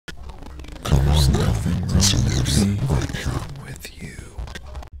There's nothing wrong with me, with you.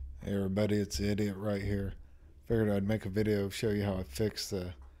 Hey everybody, it's the idiot right here. Figured I'd make a video show you how I fixed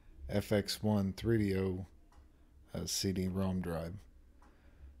the FX1 3DO cd-rom drive.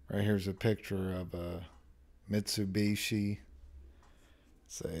 Right here's a picture of a Mitsubishi.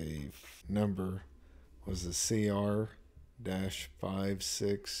 Say number was the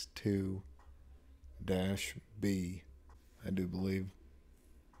CR-562-B, I do believe.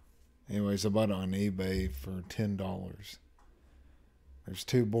 Anyways, I bought it on eBay for $10. There's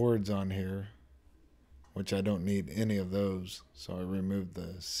two boards on here, which I don't need any of those, so I removed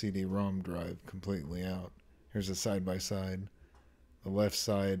the cd-rom drive completely out. Here's a side-by-side. The left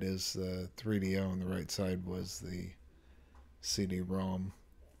side is the 3DO and the right side was the cd-rom.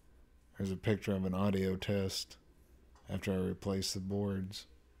 There's a picture of an audio test after I replaced the boards.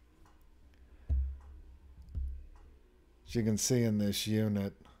 As you can see in this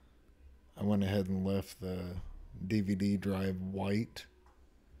unit, I went ahead and left the DVD drive white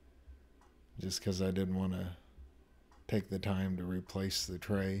just because I didn't want to take the time to replace the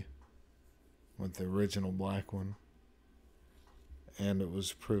tray with the original black one. And it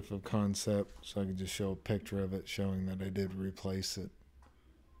was proof of concept, so I could just show a picture of it showing that I did replace it.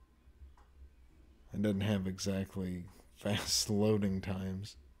 It doesn't have exactly fast loading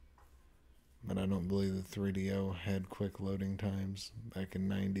times, but I don't believe the 3DO had quick loading times back in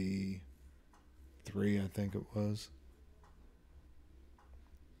 '93, I think it was.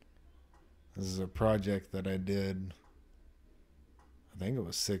 This is a project that I did, I think it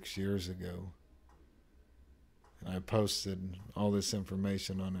was 6 years ago. And I posted all this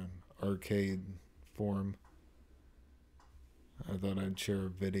information on an arcade forum. I thought I'd share a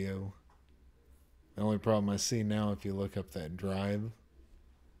video. The only problem I see now, if you look up that drive,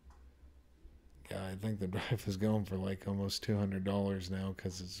 yeah, I think the drive is going for like almost $200 now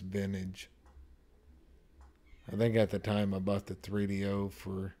because it's vintage. I think at the time I bought the 3DO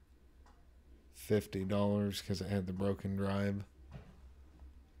for $50 because it had the broken drive.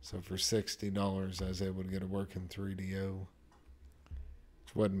 So for $60 I was able to get a working 3DO,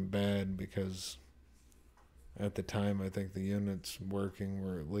 which wasn't bad because at the time I think the units working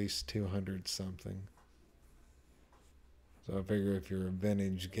were at least 200 something. So I figure if you're a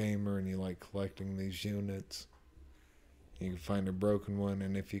vintage gamer and you like collecting these units, you can find a broken one,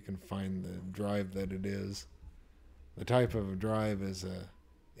 and if you can find the drive that it is. The type of a drive is a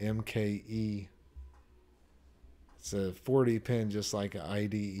MKE. It's a 40 pin just like an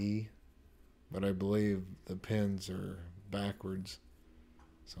IDE, but I believe the pins are backwards.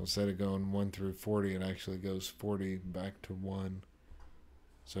 So instead of going 1 through 40, it actually goes 40 back to 1.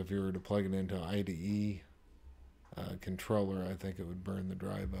 So if you were to plug it into an IDE controller, I think it would burn the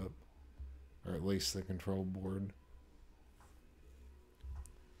drive up, or at least the control board.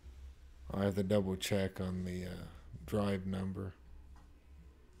 I have to double check on the drive number.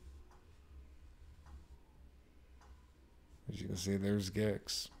 As you can see, there's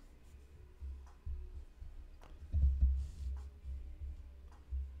Gex.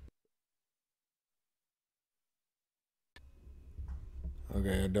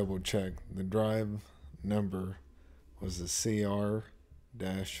 Okay, I double checked. The drive number was the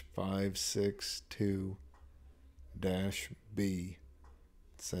CR-562-B.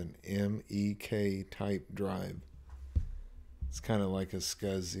 It's an MEK type drive. It's kind of like a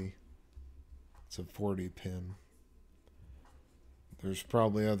SCSI. It's a 40 pin. There's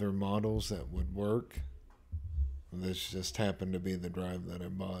probably other models that would work. This just happened to be the drive that I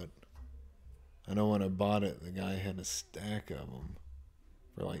bought. I know when I bought it, the guy had a stack of them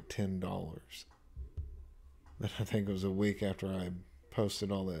for like $10. Then I think it was a week after I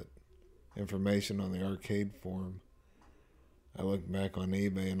posted all that information on the arcade forum, I looked back on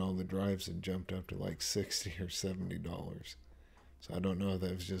eBay and all the drives had jumped up to like $60 or $70. So I don't know if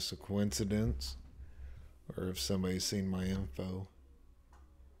that was just a coincidence or if somebody's seen my info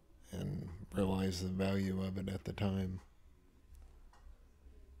and realized the value of it at the time.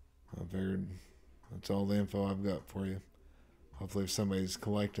 I figured that's all the info I've got for you. Hopefully if somebody's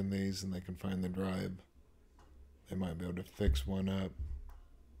collecting these and they can find the drive, they might be able to fix one up.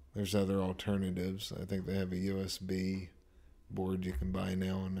 There's other alternatives. I think they have a USB board you can buy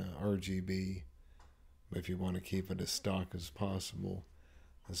now and a RGB. But if you want to keep it as stock as possible,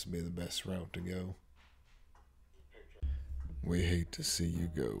 this would be the best route to go. We hate to see you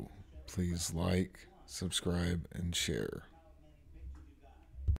go. Please like, subscribe, and share.